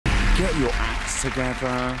Get your acts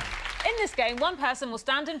together. In this game, one person will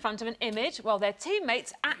stand in front of an image while their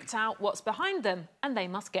teammates act out what's behind them, and they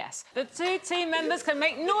must guess. The two team members can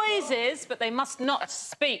make noises, but they must not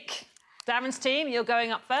speak. Darren's team, you're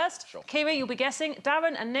going up first. Sure. Kiri, you'll be guessing.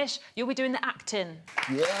 Darren and Nish, you'll be doing the acting.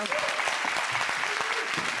 Yeah.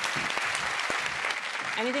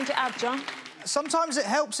 Anything to add, John? Sometimes it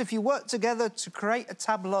helps if you work together to create a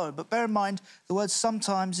tableau, but bear in mind the word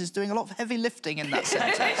sometimes is doing a lot of heavy lifting in that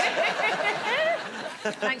sentence.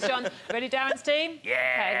 Thanks, John. Ready, Darren's team?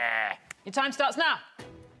 Yeah. OK. Your time starts now.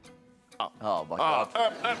 Oh, my God.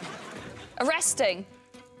 Arresting.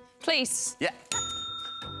 Police. Yeah.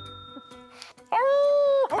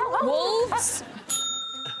 Wolves.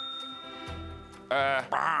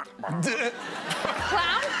 Clown.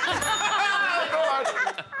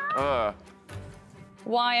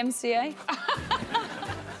 YMCA.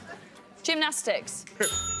 Gymnastics.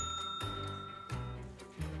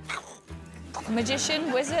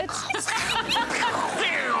 Magician, wizard.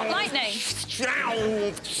 Lightning.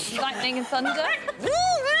 Lightning and thunder.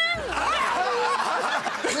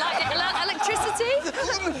 Electricity.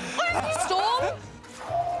 Storm.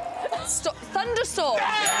 Thunderstorm.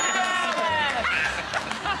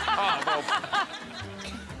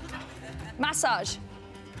 Massage.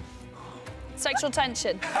 Sexual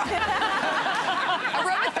tension.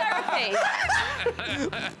 Aromatherapy.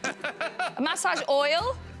 A massage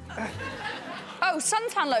oil. Oh,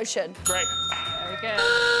 suntan lotion. Great. Very good.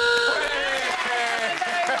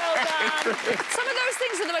 Very well done. Some of those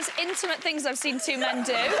things are the most intimate things I've seen two men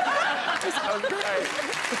do. Oh, great.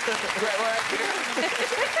 Great work.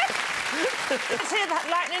 Let's hear that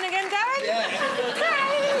lightning again, Darren.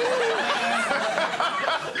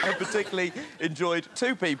 I particularly enjoyed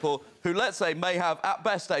two people who, let's say, may have, at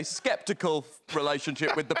best, a sceptical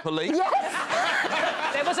relationship with the police.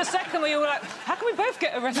 Yes. There was a second where you were like, how can we both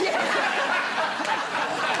get arrested?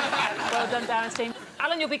 Well done, Darren's team.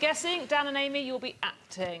 Alan, you'll be guessing. Dan and Amy, you'll be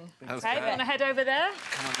acting. OK, we're going to head over there.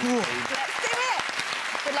 Let's do it.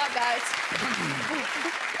 Good luck, guys.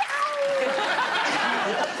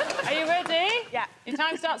 Are you ready? Yeah. Your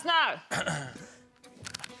time starts now.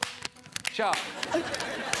 Shark.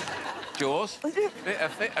 Jaws.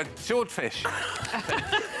 A swordfish.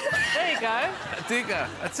 There you go. A digger.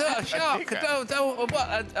 A shark.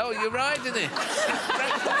 Oh, you're riding it.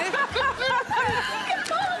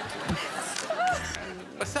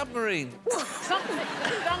 A submarine. Something.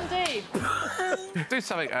 Dundee. Do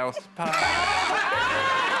something else.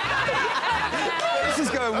 This is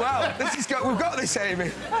going well. This is going... We've got this,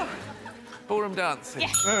 Amy. Ballroom dancing.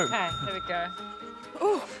 Yes. OK, there we go.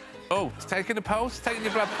 Ooh. Oh, it's taking a pulse, taking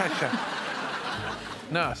your blood pressure.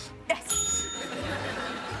 Nurse. Yes.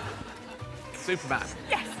 Superman.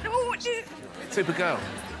 Yes. Oh, Supergirl.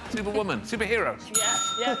 Superwoman. Superhero. Yeah,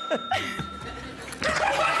 yeah.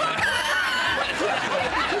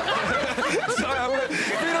 Sorry,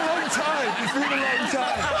 it's been a long time. It's been a long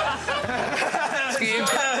time. Skiing.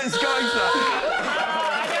 It's going, sir.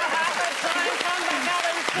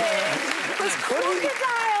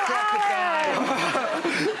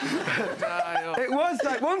 It was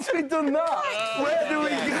like, once we'd done that, where do we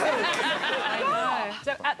go? I know.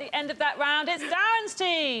 So at the end of that round, it's Darren's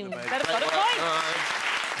team. They've got a point.